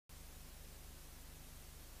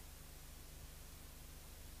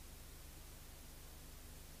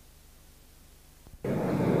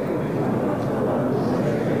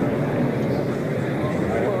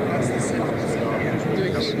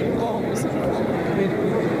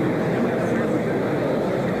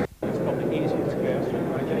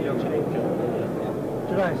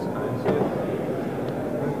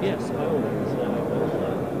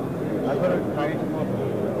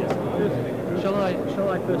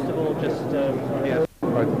first of all just... Yes,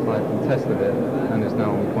 prototype and tested it, and is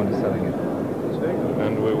now on the point of selling it. That's very good.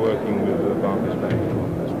 And we're working with Barclays Bank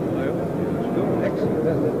on this. Excellent.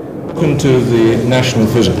 Welcome to the National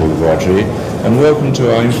Physical Laboratory, and welcome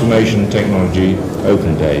to our Information Technology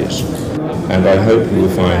Open Days. And I hope you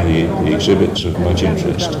will find the exhibits of much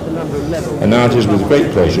interest. And now it is with great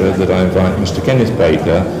pleasure that I invite Mr Kenneth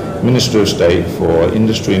Baker, Minister of State for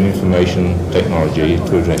Industry and Information Technology,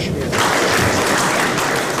 to address you. I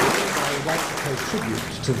would like to pay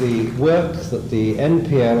tribute to the work that the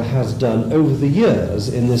NPL has done over the years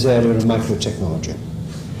in this area of microtechnology.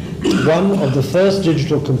 One of the first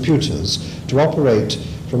digital computers to operate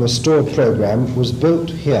from a stored program was built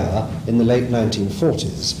here in the late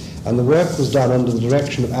 1940s, and the work was done under the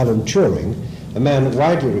direction of Alan Turing, a man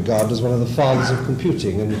widely regarded as one of the fathers of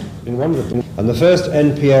computing. And the first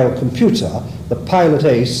NPL computer, the Pilot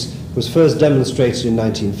Ace, was first demonstrated in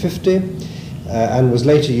 1950 and was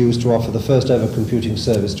later used to offer the first ever computing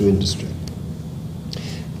service to industry.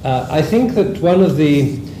 I think that one of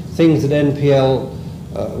the things that NPL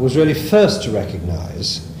was really first to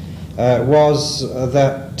recognize was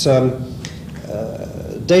that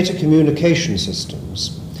data communication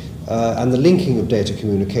systems and the linking of data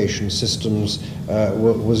communication systems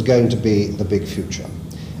was going to be the big future,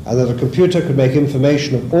 and that a computer could make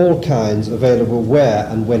information of all kinds available where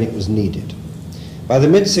and when it was needed. By the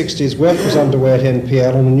mid-60s, work was underway at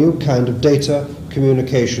NPL on a new kind of data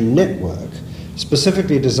communication network,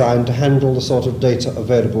 specifically designed to handle the sort of data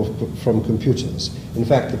available from computers. In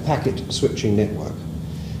fact, the packet switching network.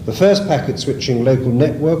 The first packet switching local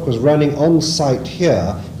network was running on site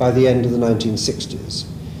here by the end of the 1960s.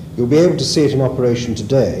 You'll be able to see it in operation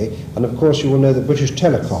today, and of course you will know that British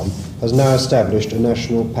Telecom has now established a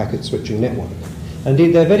national packet switching network.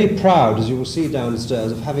 Indeed, they're very proud, as you will see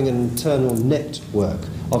downstairs, of having an internal network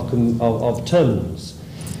of terminals,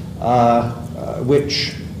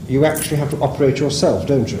 which you actually have to operate yourself,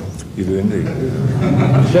 don't you? You do indeed.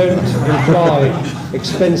 You don't employ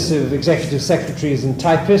expensive executive secretaries and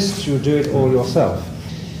typists, you do it all yourself.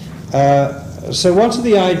 So what are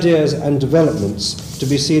the ideas and developments to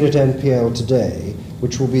be seen at NPL today,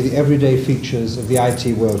 which will be the everyday features of the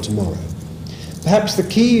IT world tomorrow? Perhaps the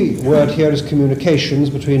key word here is communications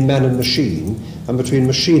between man and between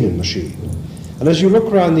machine and machine. And as you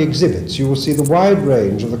look around the exhibits, you will see the wide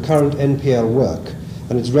range of the current NPL work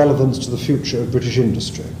and its relevance to the future of British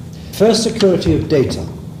industry. First, security of data.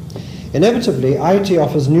 Inevitably, IT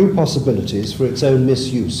offers new possibilities for its own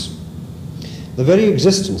misuse. The very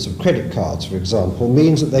existence of credit cards, for example,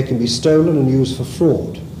 means that they can be stolen and used for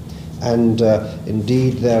fraud. And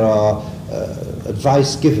indeed, there are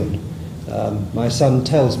advice given. My son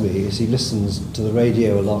tells me, as he listens to the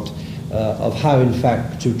radio a lot, of how, in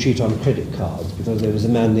fact, to cheat on credit cards, because there was a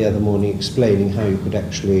man the other morning explaining how you could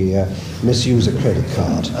actually misuse a credit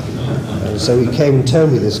card. And so he came and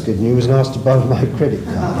told me this good news and asked to borrow my credit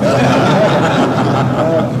card.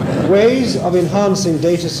 Ways of enhancing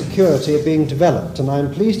data security are being developed, and I'm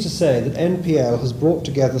pleased to say that NPL has brought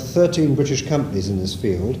together 13 British companies in this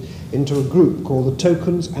field into a group called the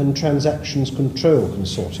Tokens and Transactions Control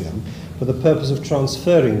Consortium, for the purpose of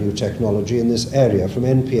transferring new technology in this area from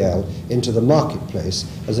NPL into the marketplace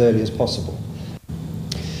as early as possible.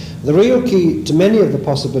 The real key to many of the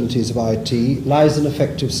possibilities of IT lies in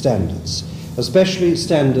effective standards, especially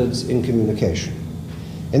standards in communication.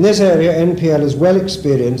 In this area, NPL is well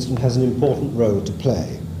experienced and has an important role to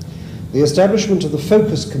play. The establishment of the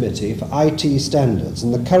Focus Committee for IT Standards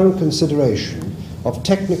and the current consideration of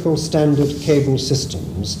technical standard cable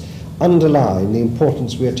systems underline the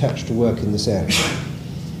importance we attach to work in this area.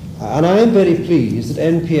 And I am very pleased that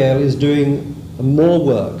NPL is doing more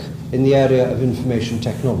work in the area of information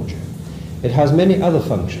technology. It has many other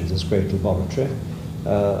functions, this great laboratory.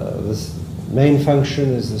 This main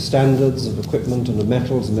function is the standards of equipment and of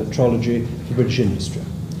metals and metrology for British industry.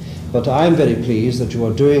 But I am very pleased that you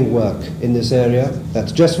are doing work in this area.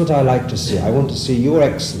 That's just what I like to see. I want to see your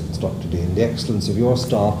excellence, Dr. Dean, the excellence of your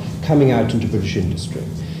staff coming out into British industry.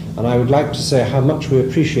 And I would like to say how much we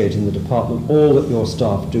appreciate in the department all that your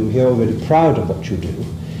staff do here. We're very proud of what you do.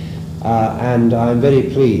 And I'm very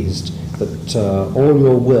pleased that all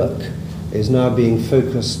your work is now being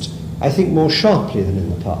focused, I think, more sharply than in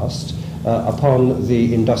the past, upon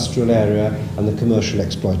the industrial area and the commercial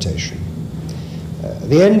exploitation.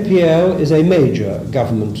 The NPL is a major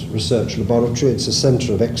government research laboratory. It's a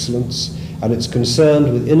centre of excellence, and it's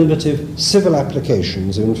concerned with innovative civil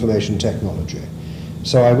applications of information technology.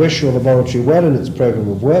 So I wish your laboratory well in its programme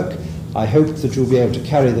of work. I hope that you'll be able to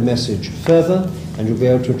carry the message further and you'll be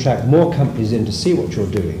able to attract more companies in to see what you're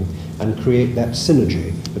doing and create that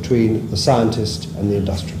synergy between the scientist and the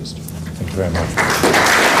industrialist. Thank you very much.